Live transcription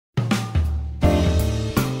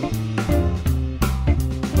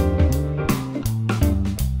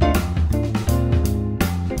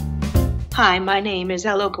Hi, my name is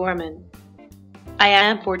Elle O'Gorman. I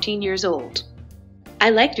am 14 years old. I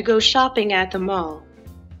like to go shopping at the mall.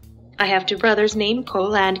 I have two brothers named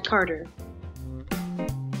Cole and Carter.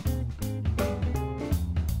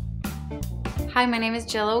 Hi, my name is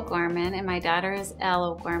Jill O'Gorman and my daughter is Elle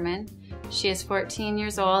O'Gorman. She is 14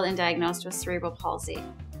 years old and diagnosed with cerebral palsy.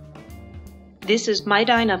 This is my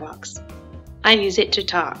Dynavox. I use it to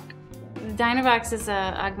talk. The Dynavox is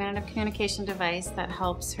an augmentative communication device that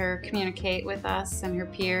helps her communicate with us and her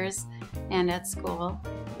peers and at school.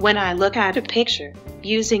 When I look at a picture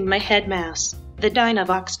using my head mouse, the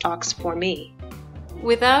Dynavox talks for me.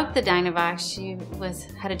 Without the Dynavox, she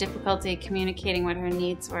had a difficulty communicating what her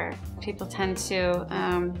needs were. People tend to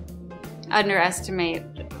underestimate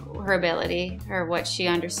her ability, or what she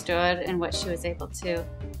understood and what she was able to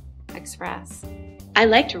express. I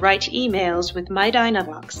like to write emails with my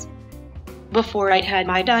Dynavox. Before I had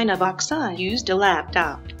my Dynavox, I used a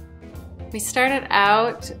laptop. We started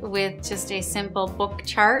out with just a simple book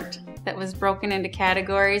chart that was broken into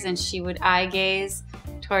categories, and she would eye gaze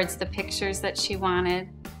towards the pictures that she wanted.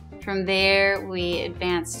 From there, we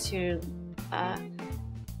advanced to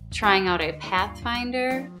trying out a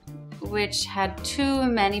Pathfinder, which had too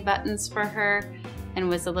many buttons for her and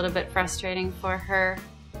was a little bit frustrating for her.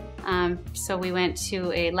 So we went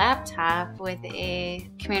to a laptop with a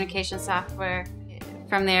communication software.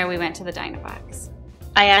 From there, we went to the Dynavox.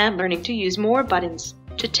 I am learning to use more buttons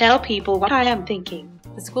to tell people what I am thinking.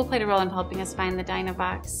 The school played a role in helping us find the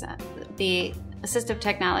Dynavox. The assistive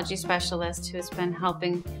technology specialist who has been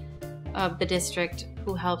helping the district,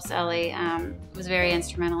 who helps Ellie, was very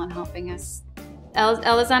instrumental in helping us.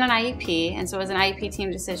 Elle is on an IEP, and so it was an IEP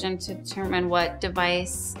team decision to determine what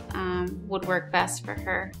device would work best for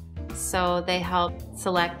her. So they helped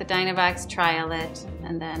select the Dynavox, trial it,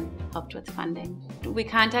 and then helped with funding. We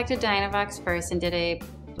contacted Dynavox first and did I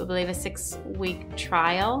believe a 6-week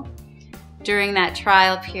trial. During that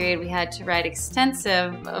trial period, we had to write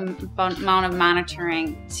extensive amount of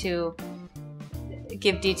monitoring to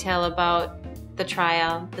give detail about the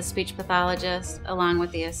trial. The speech pathologist, along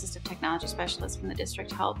with the assistive technology specialist from the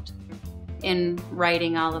district, helped in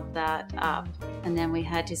writing all of that up. And then we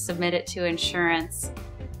had to submit it to insurance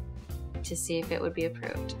to see if it would be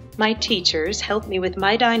approved. My teachers helped me with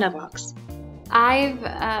my Dynavox.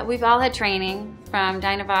 We've all had training from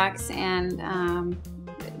Dynavox, and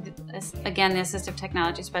again, the assistive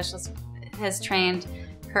technology specialist has trained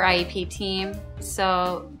her IEP team.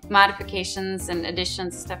 So modifications and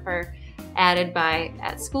additions stuff are added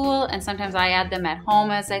at school, and sometimes I add them at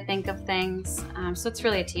home as I think of things. So it's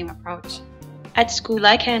really a team approach. At school,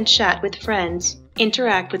 I can chat with friends,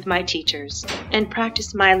 interact with my teachers, and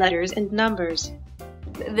practice my letters and numbers.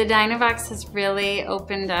 The Dynavox has really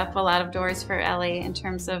opened up a lot of doors for Ellie in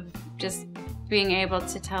terms of just being able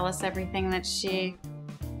to tell us everything that she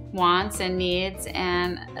wants and needs,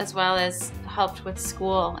 and as well as helped with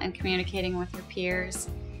school and communicating with her peers,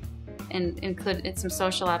 and included some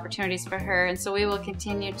social opportunities for her. And so we will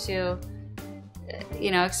continue to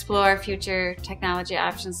explore future technology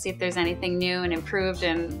options, see if there's anything new and improved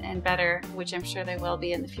and better, which I'm sure there will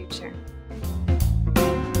be in the future.